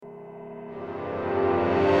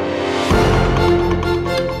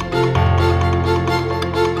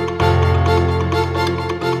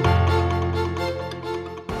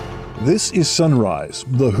This is Sunrise,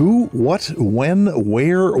 the who, what, when,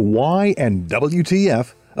 where, why, and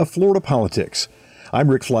WTF of Florida politics. I'm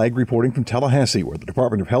Rick Flagg reporting from Tallahassee, where the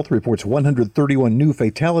Department of Health reports 131 new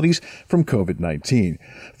fatalities from COVID-19.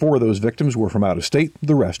 4 of those victims were from out of state,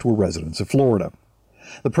 the rest were residents of Florida.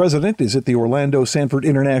 The president is at the Orlando Sanford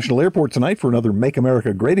International Airport tonight for another Make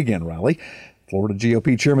America Great Again rally. Florida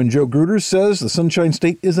GOP Chairman Joe Gruters says the Sunshine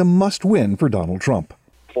State is a must-win for Donald Trump.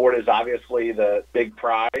 Florida is obviously the big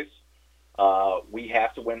prize. We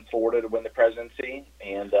have to win Florida to win the presidency,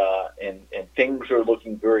 and things are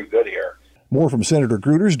looking very good here. More from Senator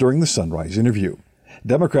Gruters during the Sunrise interview.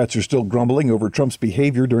 Democrats are still grumbling over Trump's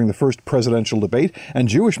behavior during the first presidential debate, and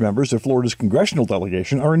Jewish members of Florida's congressional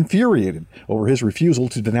delegation are infuriated over his refusal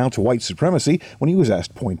to denounce white supremacy when he was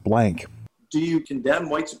asked point blank. Do you condemn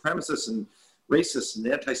white supremacists and racists and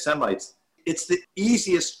anti-Semites? It's the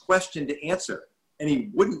easiest question to answer, and he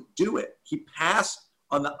wouldn't do it. He passed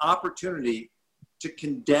on the opportunity to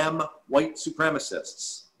condemn white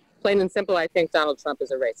supremacists. Plain and simple, I think Donald Trump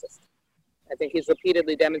is a racist. I think he's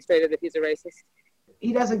repeatedly demonstrated that he's a racist.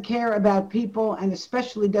 He doesn't care about people, and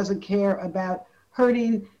especially doesn't care about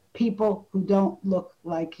hurting people who don't look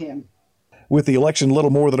like him. With the election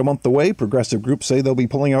little more than a month away, progressive groups say they'll be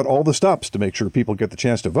pulling out all the stops to make sure people get the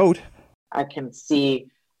chance to vote. I can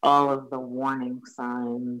see all of the warning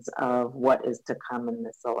signs of what is to come in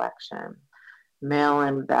this election.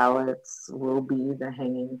 Mail-in ballots will be the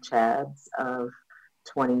hanging chads of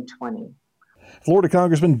 2020. Florida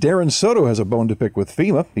Congressman Darren Soto has a bone to pick with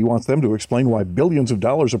FEMA. He wants them to explain why billions of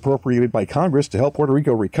dollars appropriated by Congress to help Puerto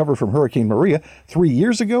Rico recover from Hurricane Maria 3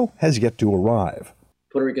 years ago has yet to arrive.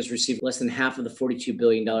 Puerto Rico's received less than half of the $42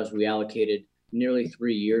 billion we allocated nearly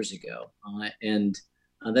 3 years ago.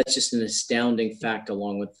 That's just an astounding fact,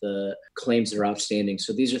 along with the claims that are outstanding.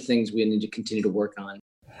 So these are things we need to continue to work on.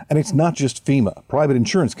 And it's not just FEMA. Private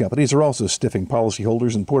insurance companies are also stiffing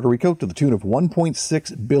policyholders in Puerto Rico to the tune of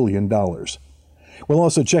 $1.6 billion. We'll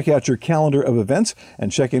also check out your calendar of events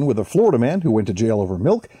and check in with a Florida man who went to jail over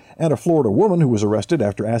milk and a Florida woman who was arrested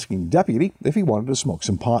after asking a deputy if he wanted to smoke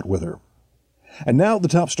some pot with her. And now the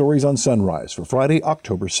top stories on Sunrise for Friday,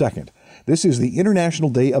 October 2nd. This is the International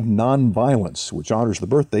Day of Nonviolence, which honors the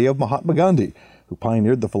birthday of Mahatma Gandhi, who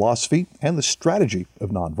pioneered the philosophy and the strategy of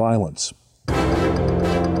nonviolence.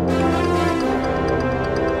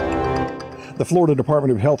 The Florida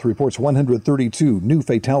Department of Health reports 132 new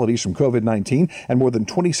fatalities from COVID-19 and more than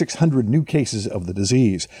 2,600 new cases of the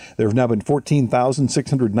disease. There have now been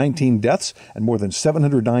 14,619 deaths and more than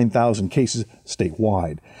 709,000 cases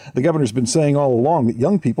statewide. The governor's been saying all along that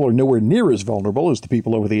young people are nowhere near as vulnerable as the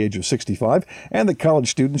people over the age of 65 and that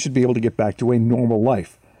college students should be able to get back to a normal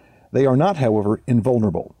life. They are not, however,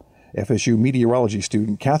 invulnerable. FSU meteorology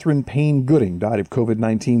student Catherine Payne Gooding died of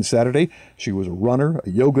COVID-19 Saturday. She was a runner, a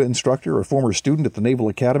yoga instructor, a former student at the Naval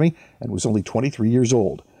Academy, and was only 23 years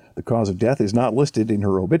old. The cause of death is not listed in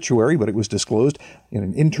her obituary, but it was disclosed in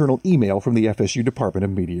an internal email from the FSU Department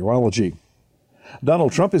of Meteorology.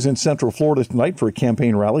 Donald Trump is in Central Florida tonight for a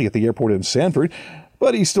campaign rally at the airport in Sanford,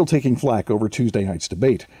 but he's still taking flack over Tuesday night's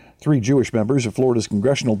debate. 3 Jewish members of Florida's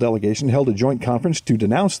congressional delegation held a joint conference to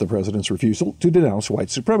denounce the president's refusal to denounce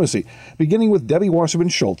white supremacy, beginning with Debbie Wasserman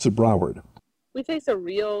Schultz of Broward. We face a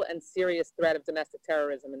real and serious threat of domestic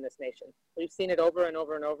terrorism in this nation. We've seen it over and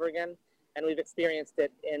over and over again, and we've experienced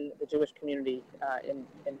it in the Jewish community in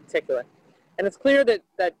particular. And it's clear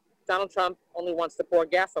that Donald Trump only wants to pour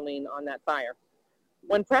gasoline on that fire.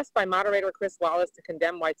 When pressed by moderator Chris Wallace to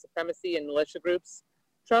condemn white supremacy and militia groups,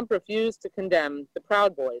 Trump refused to condemn the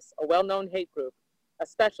Proud Boys, a well-known hate group,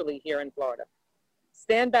 especially here in Florida.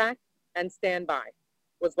 Stand back and stand by,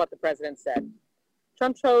 was what the president said.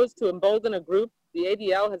 Trump chose to embolden a group the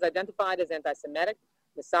ADL has identified as anti-Semitic,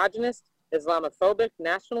 misogynist, Islamophobic,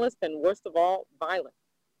 nationalist, and worst of all, violent.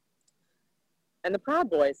 And the Proud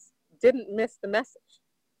Boys didn't miss the message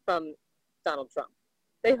from Donald Trump.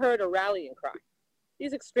 They heard a rallying cry.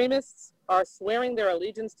 These extremists are swearing their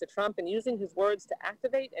allegiance to Trump and using his words to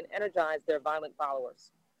activate and energize their violent followers.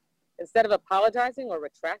 Instead of apologizing or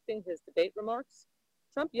retracting his debate remarks,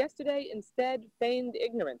 Trump yesterday instead feigned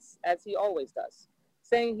ignorance, as he always does,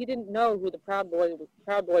 saying he didn't know who the Proud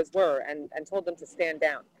Boys were and told them to stand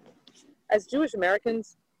down. As Jewish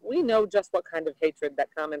Americans, we know just what kind of hatred that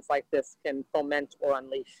comments like this can foment or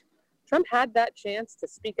unleash. Trump had that chance to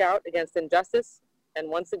speak out against injustice, and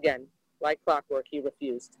once again, like clockwork, he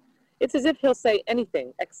refused. It's as if he'll say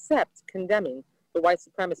anything except condemning the white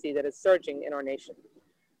supremacy that is surging in our nation.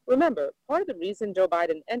 Remember, part of the reason Joe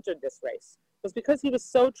Biden entered this race was because he was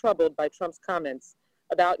so troubled by Trump's comments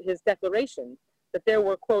about his declaration that there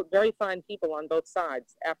were, quote, very fine people on both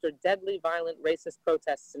sides after deadly, violent, racist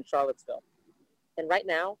protests in Charlottesville. And right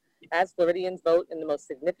now, as Floridians vote in the most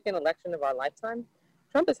significant election of our lifetime,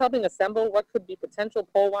 Trump is helping assemble what could be potential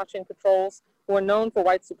poll-watching patrols who are known for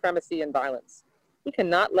white supremacy and violence. We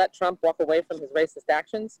cannot let Trump walk away from his racist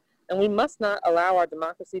actions, and we must not allow our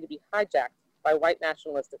democracy to be hijacked by white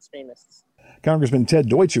nationalist extremists. Congressman Ted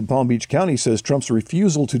Deutsch of Palm Beach County says Trump's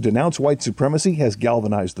refusal to denounce white supremacy has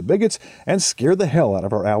galvanized the bigots and scared the hell out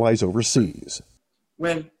of our allies overseas.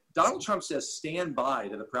 When Donald Trump says stand by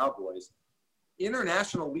to the Proud Boys,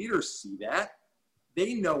 international leaders see that.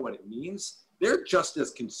 They know what it means. They're just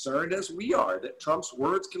as concerned as we are that Trump's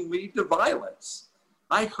words can lead to violence.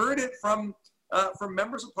 I heard it from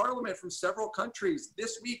members of parliament from several countries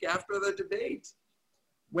this week after the debate.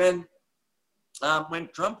 When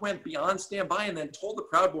Trump went beyond standby and then told the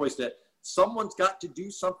Proud Boys that someone's got to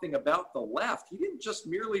do something about the left, he didn't just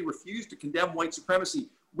merely refuse to condemn white supremacy,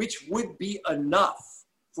 which would be enough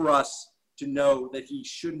for us to know that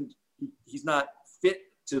he's not fit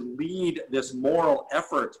to lead this moral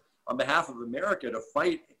effort on behalf of America to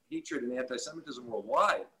fight hatred and anti-Semitism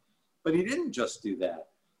worldwide. But he didn't just do that.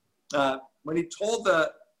 When he told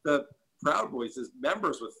the Proud Boys, his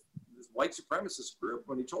members with this white supremacist group,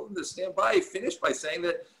 when he told them to stand by, he finished by saying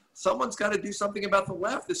that someone's got to do something about the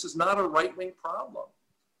left. This is not a right-wing problem.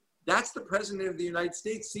 That's the president of the United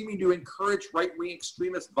States seeming to encourage right-wing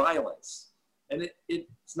extremist violence. And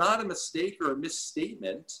it's not a mistake or a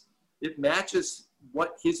misstatement. It matches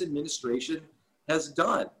what his administration has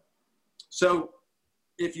done. So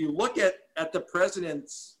if you look at the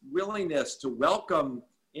president's willingness to welcome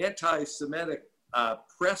anti-Semitic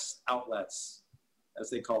press outlets, as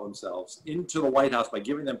they call themselves, into the White House by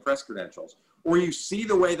giving them press credentials, or you see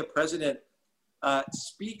the way the president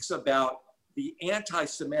speaks about the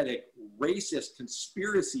anti-Semitic racist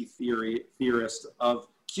conspiracy theorist of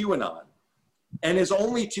QAnon, and is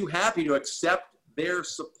only too happy to accept their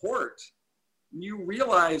support, you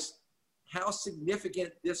realize how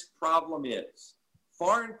significant this problem is.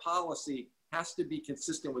 Foreign policy has to be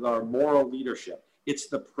consistent with our moral leadership. It's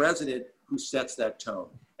the president who sets that tone.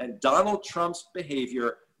 And Donald Trump's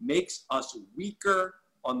behavior makes us weaker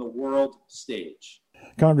on the world stage.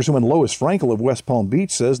 Congresswoman Lois Frankel of West Palm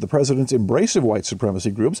Beach says the president's embrace of white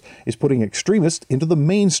supremacy groups is putting extremists into the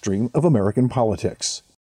mainstream of American politics.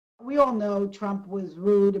 We all know Trump was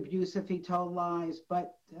rude, abusive, he told lies,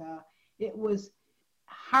 but it was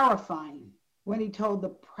horrifying when he told the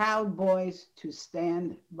Proud Boys to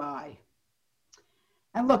stand by.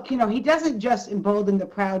 And look, he doesn't just embolden the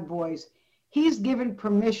Proud Boys. He's given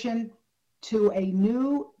permission to a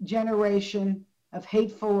new generation of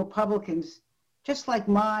hateful Republicans, just like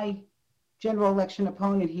my general election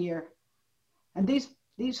opponent here. And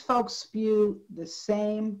these folks spew the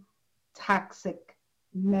same toxic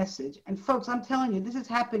message. And folks, I'm telling you, this is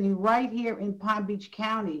happening right here in Palm Beach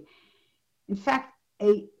County. In fact,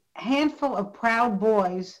 a handful of Proud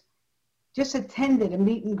Boys just attended a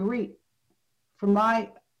meet and greet for my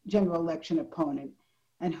general election opponent.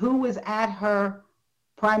 And who was at her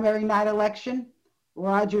primary night election?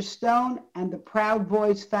 Roger Stone and the Proud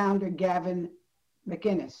Boys founder, Gavin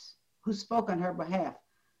McInnes, who spoke on her behalf.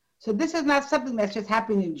 So this is not something that's just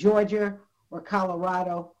happening in Georgia or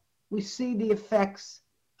Colorado. We see the effects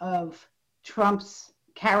of Trump's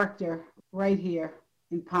character right here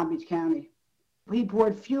in Palm Beach County. He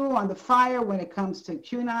poured fuel on the fire when it comes to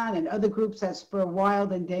QAnon and other groups that spur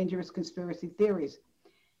wild and dangerous conspiracy theories.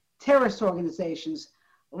 Terrorist organizations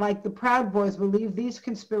like the Proud Boys believe these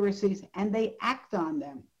conspiracies and they act on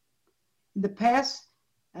them. In the past,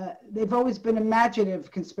 they've always been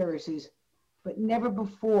imaginative conspiracies, but never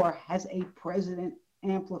before has a president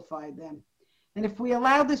amplified them. And if we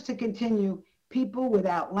allow this to continue, people with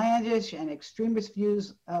outlandish and extremist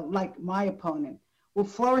views like my opponent will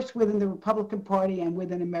flourish within the Republican Party and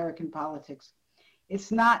within American politics. It's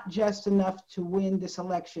not just enough to win this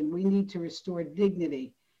election. We need to restore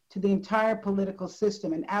dignity to the entire political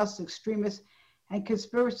system and oust extremists and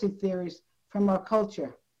conspiracy theories from our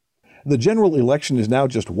culture. The general election is now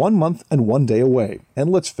just 1 month and 1 day away. And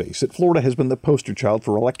let's face it, Florida has been the poster child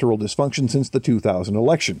for electoral dysfunction since the 2000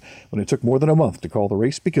 election, when it took more than a month to call the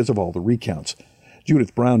race because of all the recounts.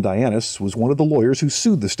 Judith Brown Dianis was one of the lawyers who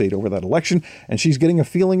sued the state over that election, and she's getting a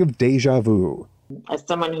feeling of deja vu. As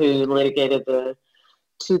someone who litigated the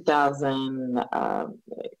 2000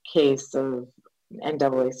 case of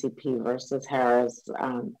NAACP versus Harris,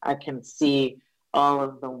 I can see all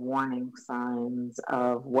of the warning signs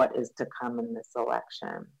of what is to come in this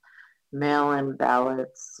election. Mail-in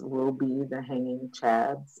ballots will be the hanging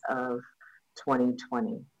chads of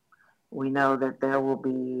 2020. We know that there will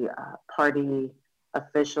be party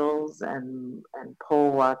and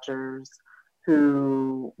poll watchers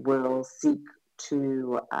who will seek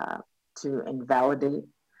to invalidate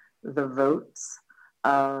the votes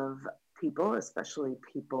of people, especially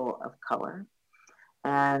people of color,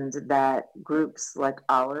 and that groups like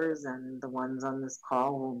ours and the ones on this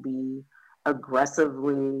call will be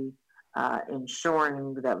aggressively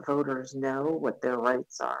ensuring that voters know what their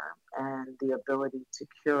rights are and the ability to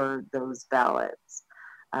cure those ballots.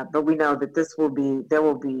 But we know that there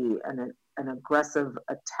will be an aggressive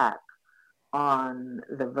attack on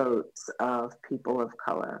the votes of people of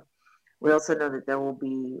color. We also know that there will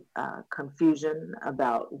be confusion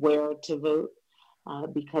about where to vote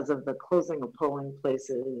because of the closing of polling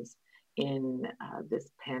places in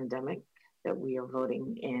this pandemic that we are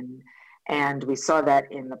voting in. And we saw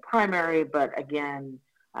that in the primary, but again,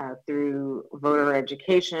 through voter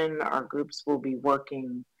education, our groups will be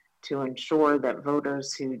working to ensure that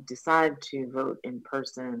voters who decide to vote in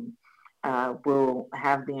person will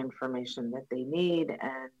have the information that they need,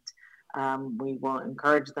 and we will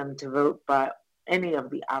encourage them to vote by any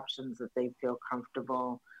of the options that they feel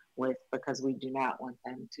comfortable with, because we do not want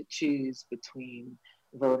them to choose between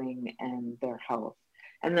voting and their health.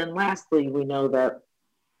 And then lastly, we know that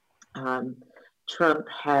Trump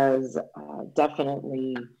has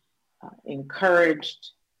definitely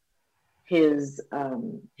encouraged his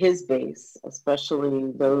base,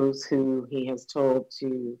 especially those who he has told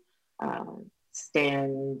to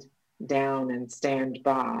stand down and stand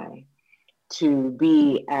by, to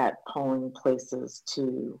be at polling places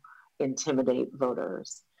to intimidate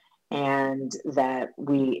voters, and that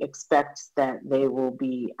we expect that they will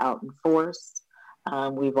be out in force.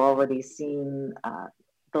 We've already seen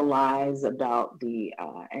the lies about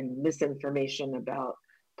and misinformation about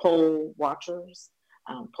poll watchers.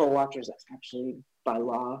 Poll watchers actually, by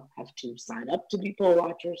law, have to sign up to be poll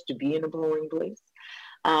watchers to be in a polling place.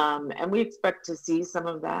 And we expect to see some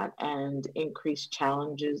of that and increased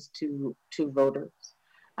challenges to voters.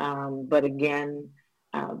 But again,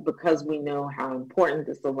 because we know how important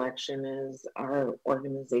this election is, our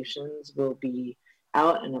organizations will be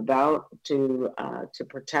out and about to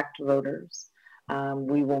protect voters.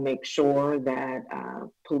 We will make sure that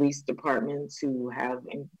police departments who have,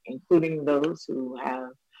 including those who have,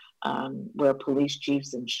 where police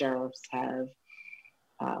chiefs and sheriffs have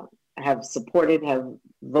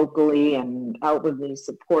vocally and outwardly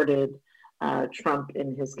supported Trump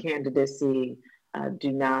in his candidacy,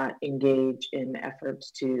 do not engage in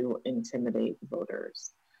efforts to intimidate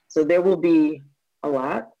voters. So there will be a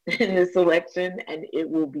lot in this election, and it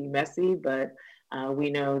will be messy, but we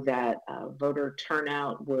know that voter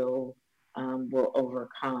turnout will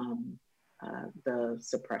overcome the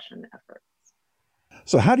suppression efforts.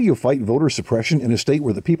 So how do you fight voter suppression in a state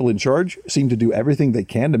where the people in charge seem to do everything they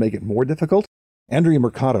can to make it more difficult? Andrea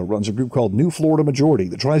Mercado runs a group called New Florida Majority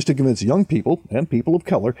that tries to convince young people and people of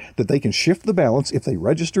color that they can shift the balance if they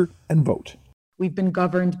register and vote. We've been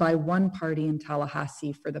governed by one party in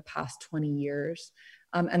Tallahassee for the past 20 years,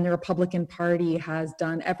 and the Republican Party has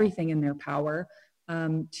done everything in their power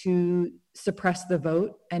to suppress the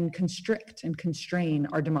vote and constrict and constrain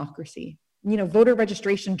our democracy. You know, voter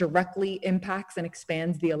registration directly impacts and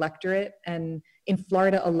expands the electorate. And in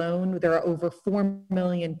Florida alone, there are over 4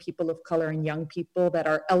 million people of color and young people that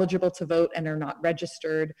are eligible to vote and are not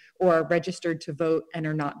registered, or are registered to vote and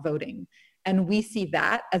are not voting. And we see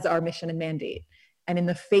that as our mission and mandate. And in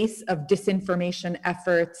the face of disinformation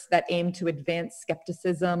efforts that aim to advance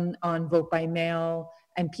skepticism on vote by mail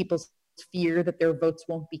and people's fear that their votes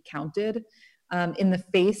won't be counted, in the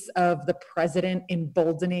face of the president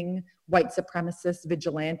emboldening white supremacist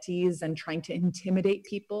vigilantes and trying to intimidate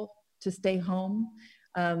people to stay home,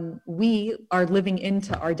 we are living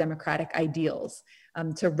into our democratic ideals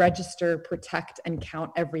to register, protect, and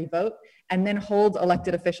count every vote, and then hold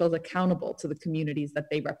elected officials accountable to the communities that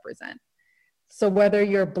they represent. So whether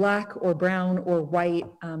you're Black or brown or white,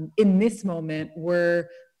 in this moment, we're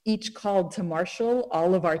each called to marshal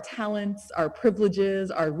all of our talents, our privileges,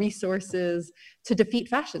 our resources to defeat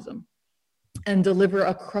fascism and deliver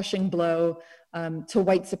a crushing blow to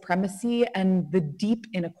white supremacy and the deep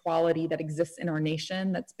inequality that exists in our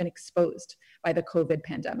nation that's been exposed by the COVID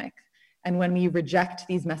pandemic. And when we reject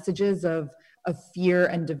these messages of fear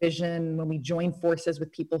and division, when we join forces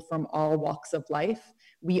with people from all walks of life,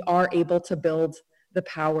 we are able to build the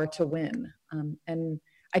power to win. And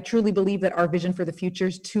I truly believe that our vision for the future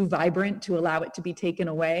is too vibrant to allow it to be taken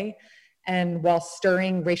away. And while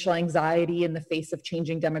stirring racial anxiety in the face of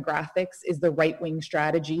changing demographics is the right-wing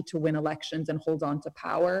strategy to win elections and hold on to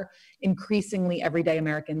power, increasingly everyday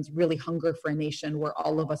Americans really hunger for a nation where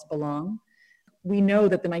all of us belong. we know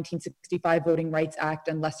that the 1965 Voting Rights Act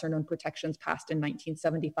and lesser known protections passed in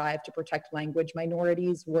 1975 to protect language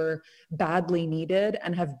minorities were badly needed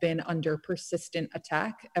and have been under persistent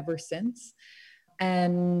attack ever since.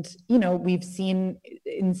 And, we've seen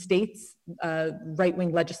in states,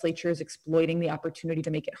 right-wing legislatures exploiting the opportunity to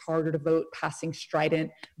make it harder to vote, passing strident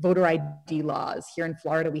voter ID laws. Here in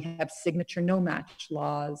Florida, we have signature no-match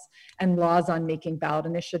laws and laws on making ballot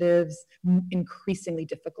initiatives increasingly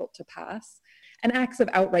difficult to pass. And acts of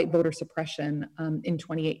outright voter suppression in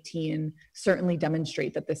 2018 certainly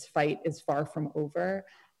demonstrate that this fight is far from over.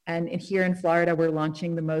 And here in Florida, we're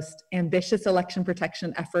launching the most ambitious election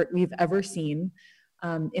protection effort we've ever seen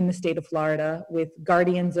in the state of Florida, with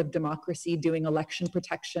Guardians of Democracy doing election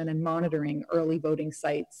protection and monitoring early voting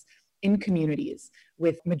sites in communities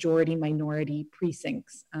with majority-minority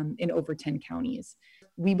precincts in over 10 counties.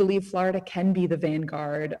 We believe Florida can be the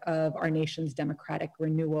vanguard of our nation's democratic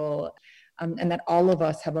renewal, and that all of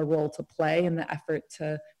us have a role to play in the effort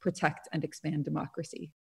to protect and expand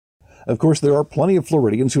democracy. Of course, there are plenty of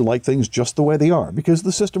Floridians who like things just the way they are because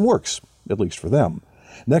the system works, at least for them.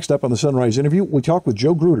 Next up on the Sunrise interview, we talk with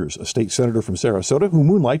Joe Gruters, a state senator from Sarasota who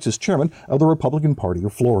moonlights as chairman of the Republican Party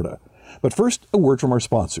of Florida. But first, a word from our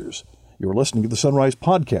sponsors. You're listening to the Sunrise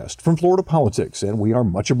Podcast from Florida Politics, and we are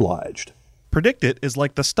much obliged. PredictIt is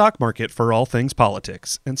like the stock market for all things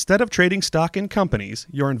politics. Instead of trading stock in companies,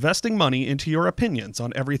 you're investing money into your opinions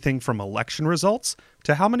on everything from election results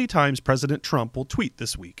to how many times President Trump will tweet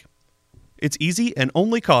this week. It's easy and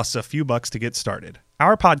only costs a few bucks to get started.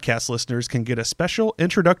 Our podcast listeners can get a special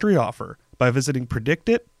introductory offer by visiting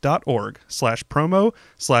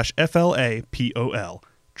predictit.org/promo/FLAPOL.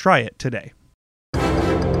 Try it today.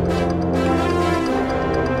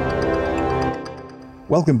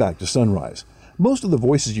 Welcome back to Sunrise. Most of the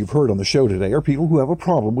voices you've heard on the show today are people who have a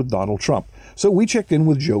problem with Donald Trump. So we checked in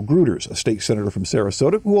with Joe Gruters, a state senator from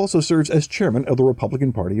Sarasota who also serves as chairman of the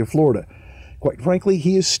Republican Party of Florida. Quite frankly,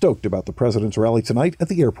 he is stoked about the president's rally tonight at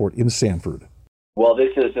the airport in Sanford. Well,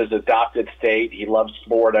 this is his adopted state. He loves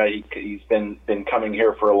Florida. He's been coming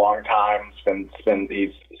here for a long time.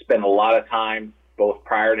 He's spent a lot of time, both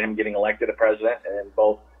prior to him getting elected a president and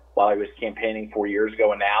both while he was campaigning 4 years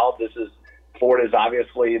ago. And now Florida is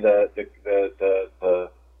obviously the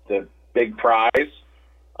big prize.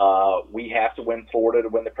 We have to win Florida to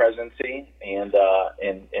win the presidency, and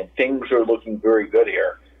things are looking very good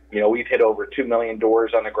here. We've hit over 2 million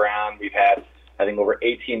doors on the ground. We've had, I think, over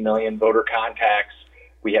 18 million voter contacts.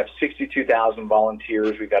 We have 62,000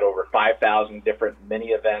 volunteers. We've got over 5,000 different mini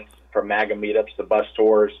events, from MAGA meetups to bus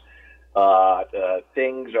tours. We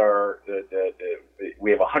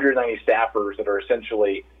have 190 staffers that are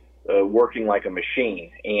essentially working like a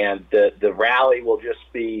machine. And the rally will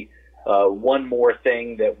just be one more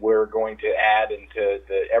thing that we're going to add into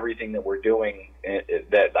everything that we're doing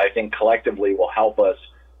that I think collectively will help us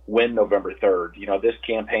win November 3rd. This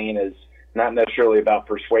campaign is not necessarily about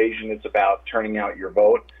persuasion. It's about turning out your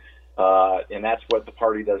vote. And that's what the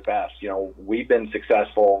party does best. We've been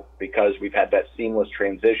successful because we've had that seamless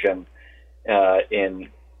transition in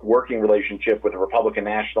working relationship with the Republican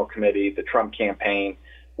National Committee, the Trump campaign.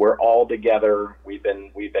 We're all together. We've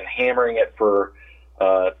been hammering it for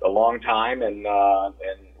a long time, and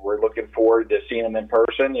we're looking forward to seeing them in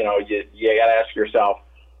person. You got to ask yourself,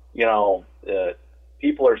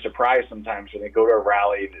 people are surprised sometimes when they go to a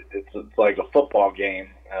rally. It's like a football game,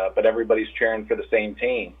 but everybody's cheering for the same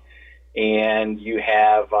team. And you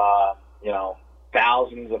have,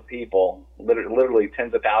 thousands of people, literally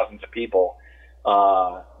tens of thousands of people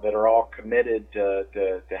that are all committed to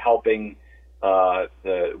helping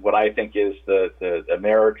what I think is the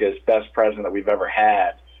America's best president that we've ever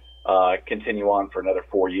had continue on for another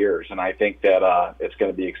 4 years. And I think that it's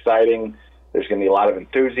going to be exciting. There's going to be a lot of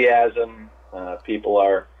enthusiasm. People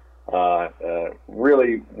are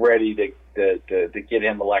really ready to get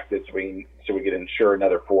him elected so we can ensure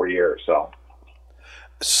another 4 years.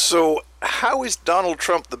 So how is Donald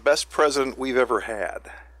Trump the best president we've ever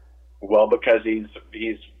had? Well, because he's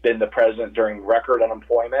been the president during record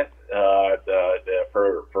unemployment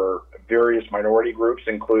for various minority groups,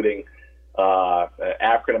 including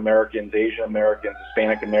African Americans, Asian Americans,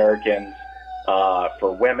 Hispanic Americans,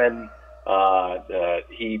 for women.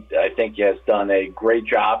 He, I think, has done a great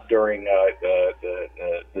job during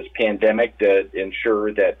this pandemic to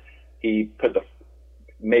ensure that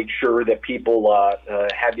make sure that people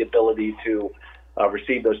had the ability to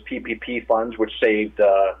receive those PPP funds, which saved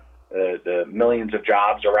the millions of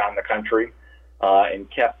jobs around the country and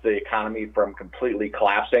kept the economy from completely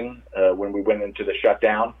collapsing when we went into the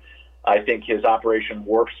shutdown. I think his Operation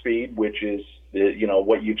Warp Speed, which is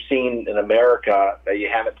what you've seen in America that you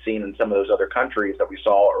haven't seen in some of those other countries that we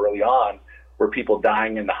saw early on, where people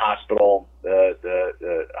dying in the hospital,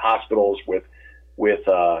 the hospitals with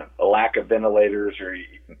a lack of ventilators or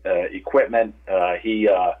equipment. He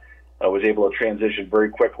was able to transition very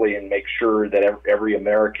quickly and make sure that every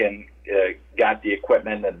American got the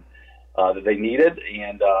equipment and that they needed.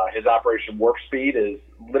 And his Operation Warp Speed is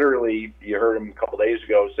literally, you heard him a couple days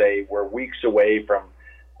ago say, we're weeks away from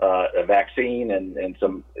a vaccine and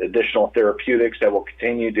some additional therapeutics that will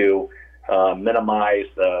continue to minimize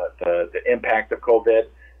the impact of COVID.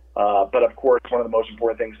 But of course, one of the most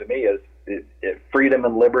important things to me is freedom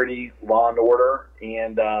and liberty, law and order.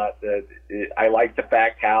 And I like the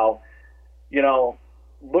fact how,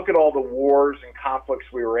 look at all the wars and conflicts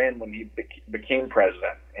we were in when he became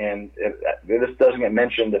president. And this doesn't get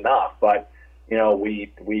mentioned enough, but,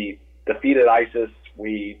 we defeated ISIS.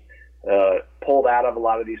 We pulled out of a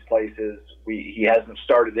lot of these places. He hasn't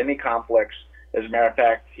started any conflicts. As a matter of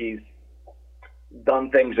fact, he's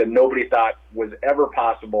done things that nobody thought was ever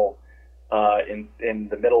possible in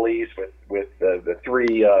the Middle East with the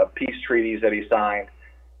three peace treaties that he signed.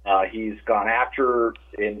 He's gone after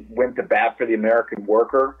and went to bat for the American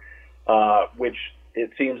worker, which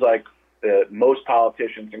it seems like most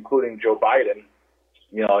politicians, including Joe Biden,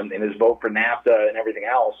 and his vote for NAFTA and everything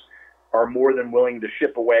else, are more than willing to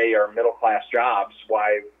ship away our middle class jobs.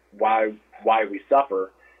 Why we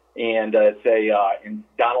suffer? And and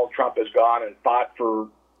Donald Trump has gone and fought for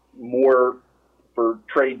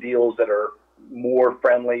trade deals that are more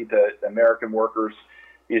friendly to American workers.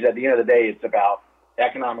 Because at the end of the day, it's about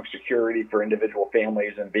economic security for individual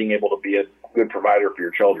families and being able to be a good provider for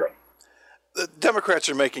your children. The Democrats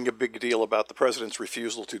are making a big deal about the president's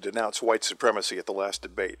refusal to denounce white supremacy at the last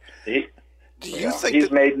debate. Do you think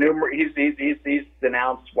he's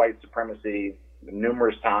denounced white supremacy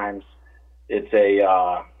numerous times? It's he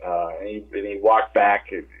walked back.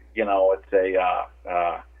 There's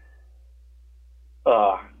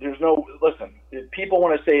no listen. People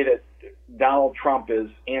want to say that Donald Trump is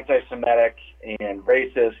anti-Semitic and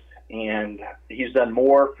racist, and he's done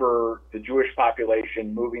more for the Jewish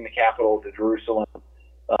population, moving the capital to Jerusalem,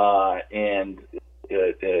 and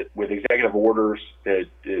with executive orders,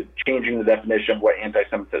 changing the definition of what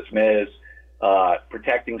anti-Semitism is,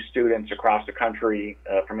 protecting students across the country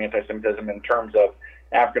from anti-Semitism in terms of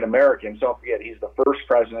African Americans. Don't forget, he's the first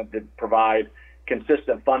president to provide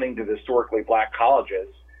consistent funding to the historically black colleges.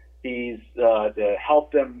 He's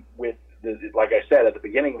helped them with, like I said at the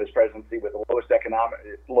beginning of his presidency, with the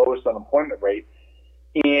lowest unemployment rate,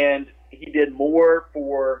 and he did more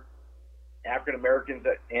for African Americans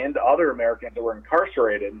and other Americans that were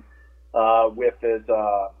incarcerated with his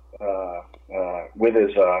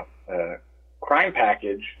crime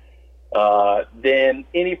package than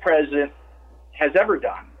any president has ever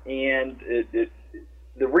done. And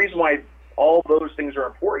the reason why all those things are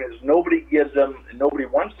important is nobody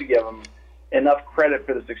wants to give him enough credit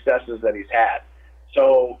for the successes that he's had.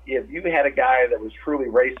 So if you had a guy that was truly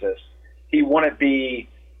racist, he wouldn't be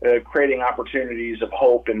creating opportunities of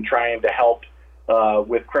hope and trying to help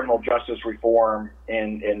with criminal justice reform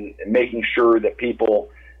and making sure that people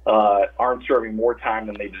aren't serving more time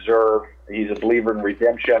than they deserve. He's a believer in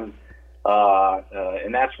redemption.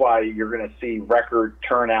 And that's why you're going to see record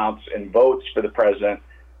turnouts and votes for the president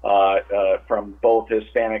from both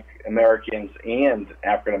Hispanic Americans and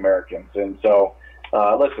African Americans. And so,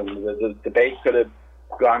 listen, the debate could have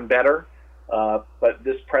gone better, but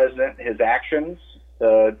this president, his actions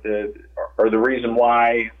are the reason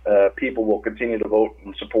why people will continue to vote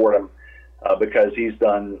and support him, because he's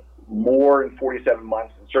done more in 47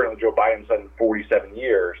 months than certainly Joe Biden's done in 47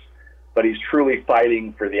 years. But he's truly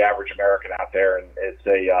fighting for the average American out there, and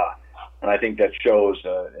and I think that shows.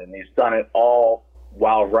 And he's done it all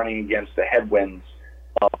while running against the headwinds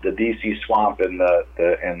of the D.C. swamp and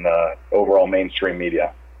the overall mainstream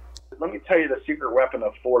media. Let me tell you the secret weapon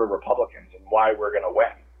of Florida Republicans and why we're going to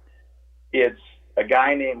win. It's a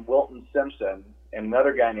guy named Wilton Simpson and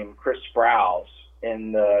another guy named Chris Sprouse,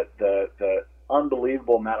 and the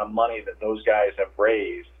unbelievable amount of money that those guys have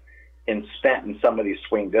raised and spent in some of these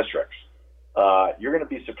swing districts. You're going to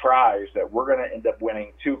be surprised that we're going to end up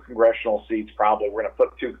winning 2 congressional seats. Probably we're going to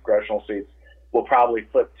flip 2 congressional seats. We'll probably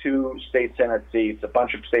flip 2 state senate seats, a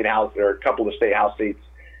bunch of state house, or a couple of state house seats.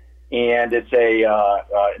 And it's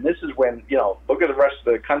and this is when, look at the rest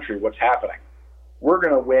of the country, what's happening. We're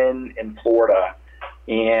going to win in Florida,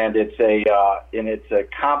 and it's a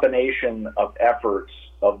combination of efforts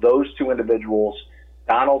of those 2 individuals,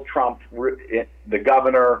 Donald Trump, the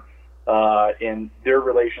governor, in their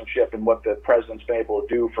relationship and what the president's been able to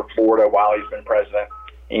do for Florida while he's been president,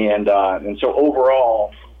 And so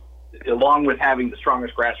overall, along with having the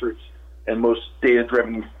strongest grassroots and most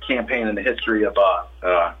data-driven campaign in the history of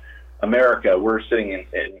America, we're sitting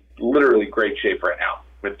in literally great shape right now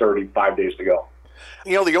with 35 days to go.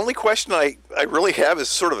 You know, the only question I really have is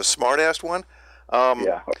sort of a smart-ass one.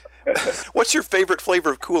 Yeah. What's your favorite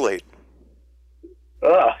flavor of Kool-Aid?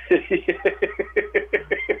 I'll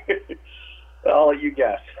let you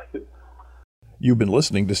guess. You've been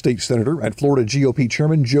listening to State Senator and Florida GOP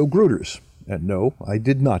Chairman Joe Gruters. And no, I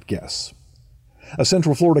did not guess. A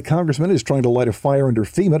Central Florida congressman is trying to light a fire under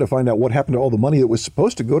FEMA to find out what happened to all the money that was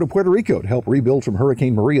supposed to go to Puerto Rico to help rebuild from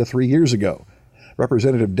Hurricane Maria 3 years ago.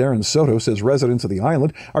 Representative Darren Soto says residents of the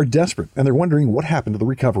island are desperate and they're wondering what happened to the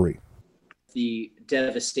recovery. The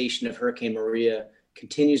devastation of Hurricane Maria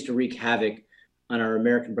continues to wreak havoc on our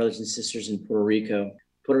American brothers and sisters in Puerto Rico.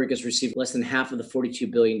 Puerto Rico's received less than half of the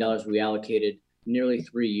 $42 billion we allocated nearly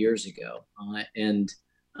 3 years ago. And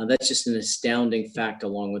that's just an astounding fact,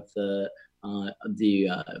 along with the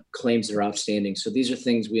claims that are outstanding. So these are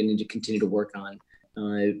things we need to continue to work on.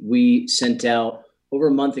 We sent out over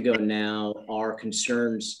a month ago now our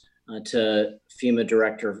concerns to FEMA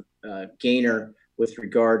Director Gaynor with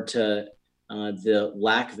regard to the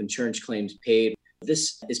lack of insurance claims paid.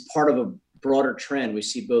 This is part of a broader trend. We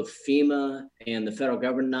see both FEMA and the federal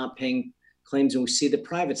government not paying claims, and we see the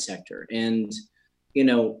private sector. And, you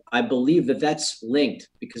know, I believe that that's linked,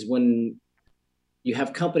 because when you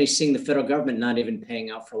have companies seeing the federal government not even paying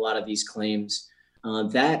out for a lot of these claims,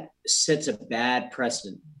 that sets a bad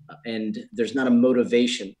precedent. And there's not a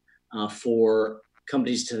motivation for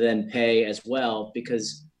companies to then pay as well,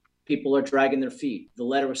 because people are dragging their feet. The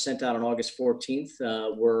letter was sent out on August 14th.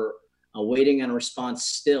 We're waiting on a response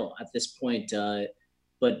still at this point.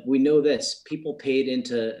 But we know this: people paid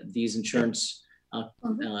into these insurance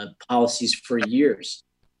policies for years.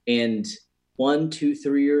 And 1, 2,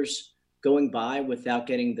 3 years going by without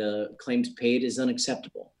getting the claims paid is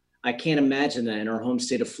unacceptable. I can't imagine that in our home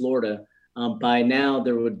state of Florida. By now,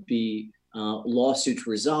 there would be lawsuits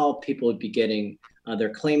resolved. People would be getting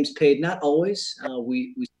their claims paid. Not always.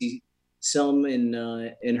 We see some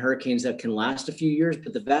in hurricanes that can last a few years,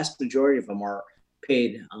 but the vast majority of them are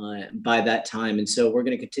paid by that time. And so we're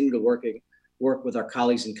going to continue to work with our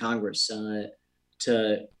colleagues in Congress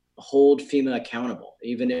to hold FEMA accountable,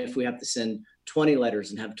 even if we have to send 20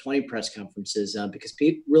 letters and have 20 press conferences, because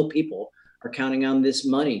real people are counting on this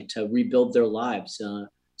money to rebuild their lives.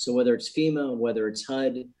 So whether it's FEMA, whether it's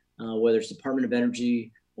HUD, whether it's Department of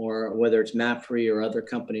Energy, or whether it's MAPFRE or other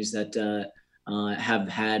companies that have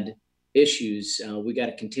had issues, we got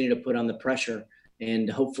to continue to put on the pressure. And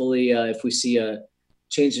hopefully, if we see a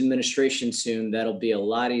change in administration soon, that'll be a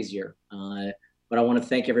lot easier. But I want to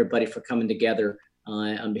thank everybody for coming together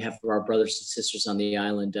on behalf of our brothers and sisters on the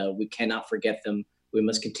island. We cannot forget them. We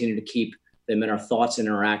must continue to keep them in our thoughts and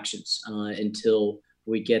our actions until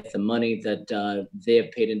we get the money that they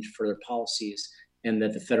have paid into for their policies and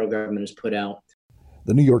that the federal government has put out.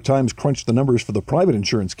 The New York Times crunched the numbers for the private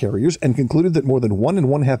insurance carriers and concluded that more than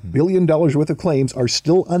 $1.5 billion worth of claims are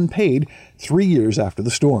still unpaid 3 years after the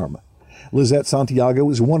storm. Lizette Santiago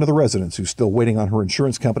is one of the residents who's still waiting on her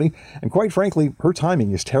insurance company, and quite frankly, her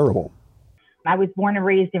timing is terrible. I was born and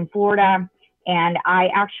raised in Florida, and I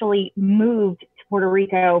actually moved to Puerto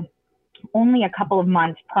Rico only a couple of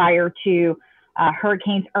months prior to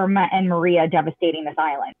Hurricanes Irma and Maria devastating this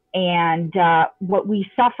island. And what we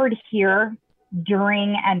suffered here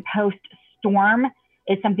during and post-storm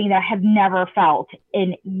is something that I have never felt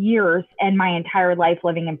in years in my entire life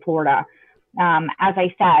living in Florida. As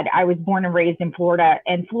I said, I was born and raised in Florida,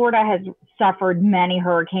 and Florida has suffered many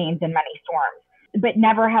hurricanes and many storms, but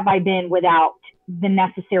never have I been without the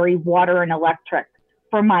necessary water and electric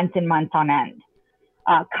for months and months on end.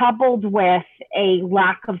 Coupled with a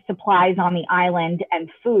lack of supplies on the island and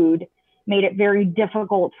food, made it very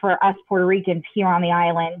difficult for us Puerto Ricans here on the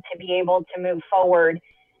island to be able to move forward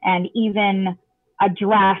and even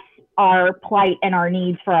address our plight and our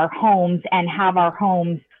needs for our homes and have our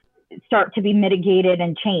homes start to be mitigated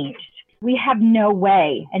and changed. We have no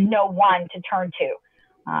way and no one to turn to.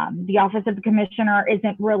 The Office of the Commissioner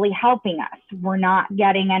isn't really helping us. We're not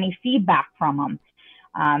getting any feedback from them.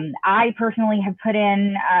 I personally have put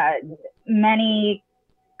in many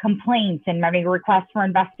complaints and many requests for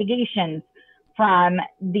investigations from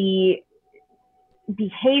the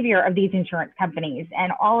behavior of these insurance companies,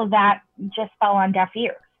 and all of that just fell on deaf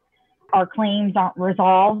ears. Our claims aren't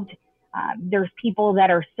resolved. There's people that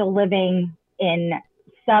are still living in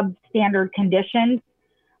substandard conditions.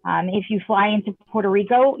 If you fly into Puerto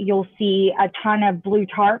Rico, you'll see a ton of blue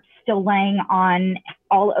tarps still laying on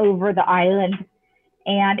all over the island.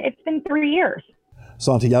 And it's been 3 years.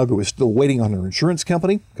 Santiago is still waiting on her insurance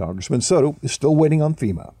company. Congressman Soto is still waiting on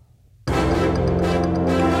FEMA.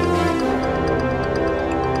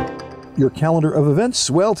 Your calendar of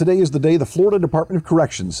events? Well, today is the day the Florida Department of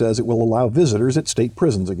Corrections says it will allow visitors at state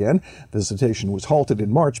prisons again. Visitation was halted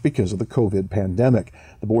in March because of the COVID pandemic.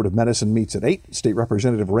 The Board of Medicine meets at 8. State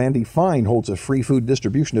Representative Randy Fine holds a free food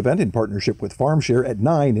distribution event in partnership with FarmShare at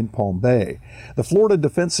 9 in Palm Bay. The Florida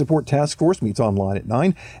Defense Support Task Force meets online at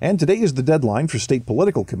 9, and today is the deadline for state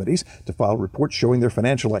political committees to file reports showing their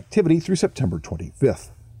financial activity through September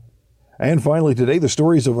 25th. And finally today, the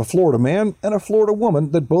stories of a Florida man and a Florida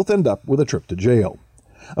woman that both end up with a trip to jail.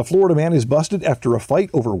 A Florida man is busted after a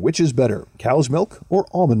fight over which is better, cow's milk or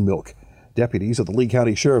almond milk. Deputies at the Lee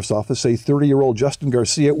County Sheriff's Office say 30-year-old Justin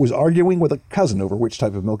Garcia was arguing with a cousin over which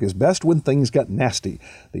type of milk is best when things got nasty.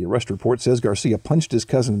 The arrest report says Garcia punched his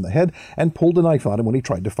cousin in the head and pulled a knife on him when he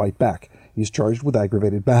tried to fight back. He's charged with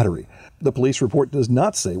aggravated battery. The police report does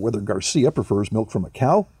not say whether Garcia prefers milk from a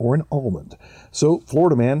cow or an almond. So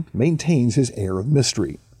Florida man maintains his air of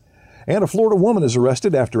mystery. And a Florida woman is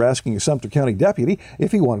arrested after asking a Sumter County deputy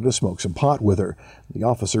if he wanted to smoke some pot with her. The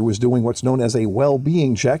officer was doing what's known as a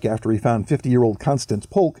well-being check after he found 50-year-old Constance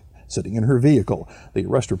Polk sitting in her vehicle. The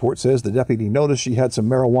arrest report says the deputy noticed she had some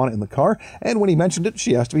marijuana in the car, and when he mentioned it,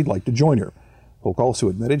 she asked if he'd like to join her. Polk also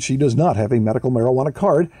admitted she does not have a medical marijuana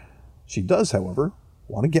card. She does, however,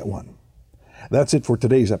 want to get one. That's it for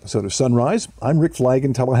today's episode of Sunrise. I'm Rick Flagg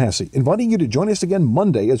in Tallahassee, inviting you to join us again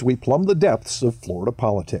Monday as we plumb the depths of Florida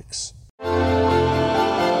politics.